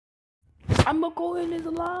I'm McCoy is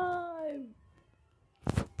alive.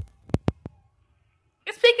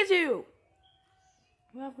 It's Pikachu.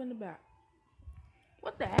 What happened in the back?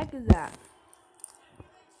 What the heck is that?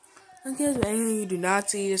 In case of anything you do not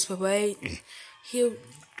see this play, he'll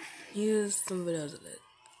use some videos of it.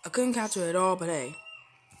 I couldn't capture it at all, but hey.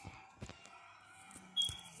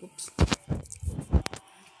 Whoops.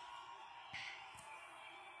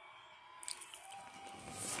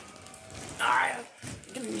 I'm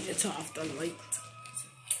gonna need to turn off the light.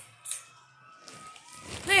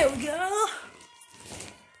 There we go.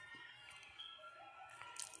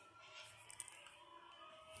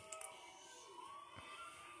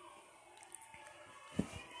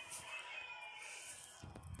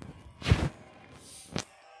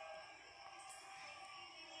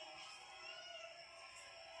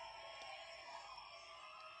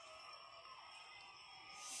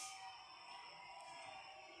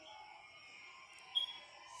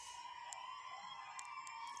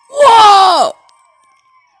 Whoa!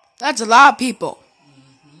 That's a lot of people.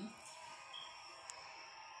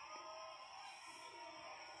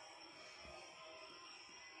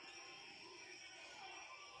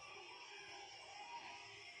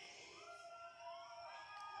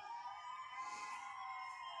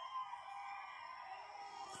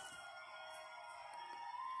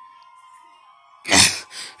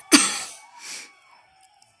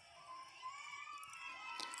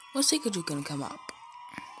 What's Pikachu gonna come up?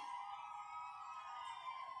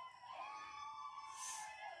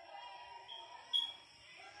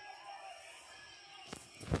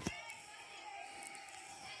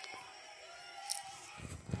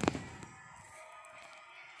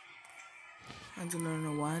 I don't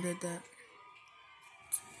know why I did that.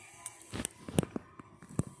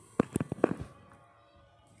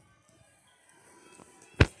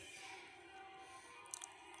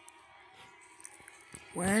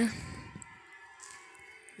 When?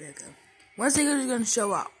 There you go. When's Pikachu gonna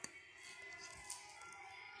show up?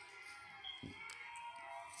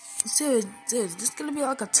 Seriously, this is gonna be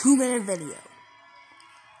like a 2-minute video.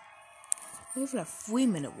 Even a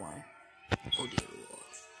 3-minute one. Oh dear Lord.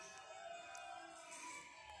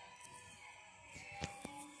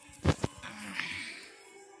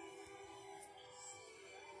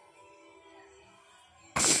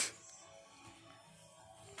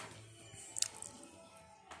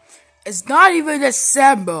 It's not even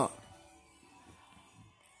December.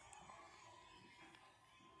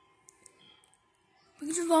 We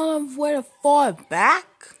just don't have way to fall back.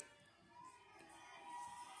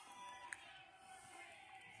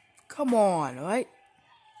 Come on, right?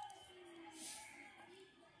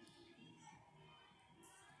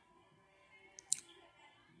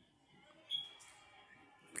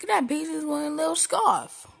 Look at that Pikachu's wearing a little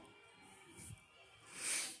scarf.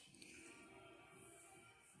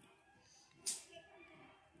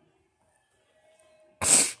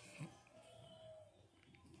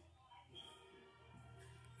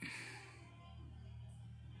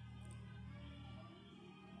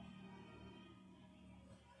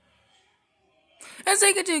 Let's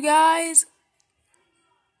take it to guys.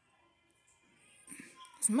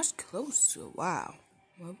 It's much closer. Wow.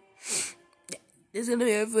 Well, this is gonna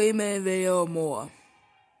be a 3-minute video or more.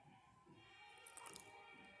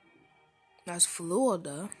 That's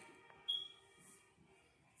Florida.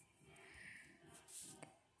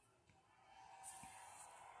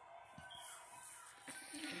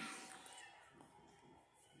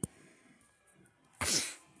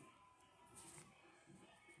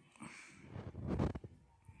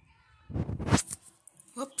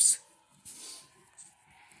 Whoops.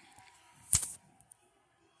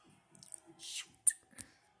 Shoot.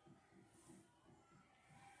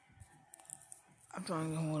 I'm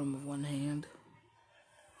trying to hold him with one hand.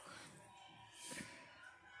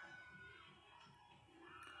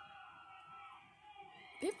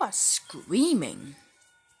 People are screaming.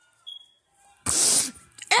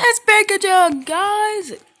 It's Pikachu,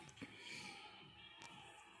 guys!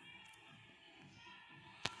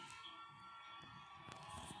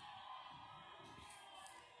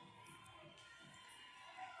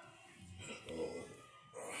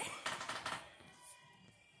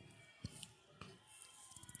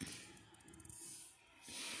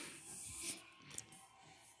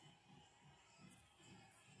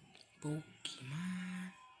 Pokemon.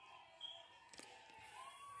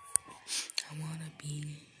 I wanna be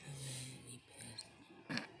the very best.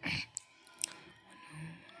 I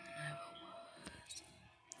never was.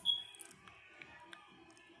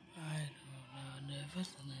 I don't know, never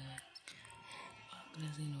select.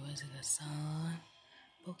 Walking in the ways of the sun.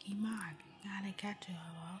 Pokemon, gotta catch her,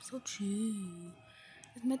 also true.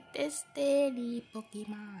 It's my destiny,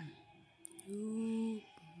 Pokemon. Ooh,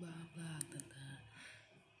 blah, blah, blah, blah.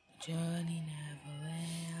 Journey never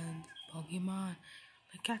ends. Pokemon,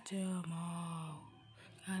 gotta catch 'em all.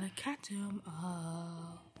 Gotta catch 'em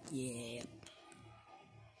all. Yeah.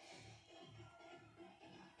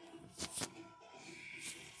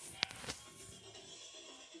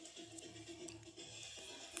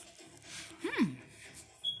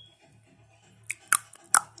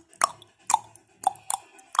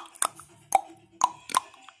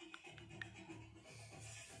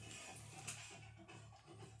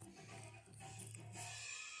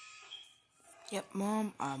 Yep,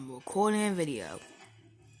 Mom, I'm recording a video.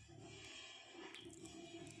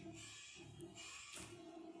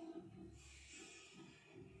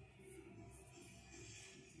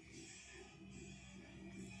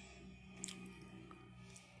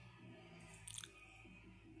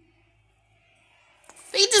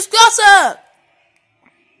 Beat this gossip!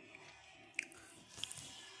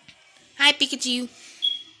 Hi, Pikachu.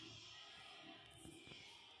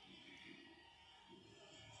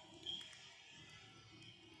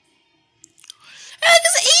 Hey, look,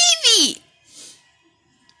 it's Eevee!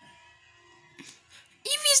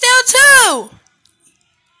 Eevee's down too!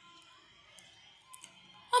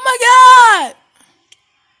 Oh my god!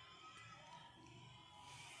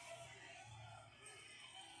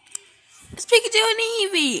 It's Pikachu and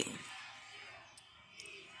Eevee!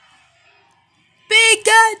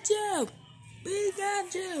 Pikachu!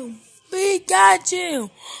 Pikachu! Pikachu!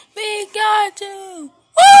 Pikachu!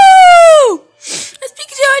 Woo! It's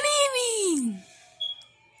Pikachu and Eevee!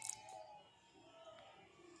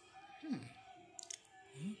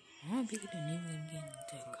 I don't think Pikachu and Eevee get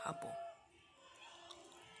into a couple.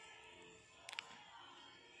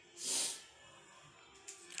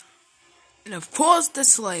 And of course, the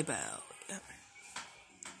sleigh bell. Yep.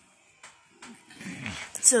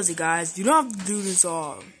 Seriously, guys, you don't have to do this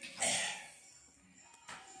all.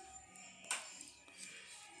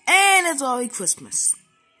 And it's already Christmas.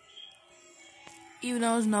 Even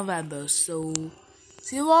though it's November, so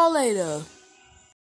see you all later.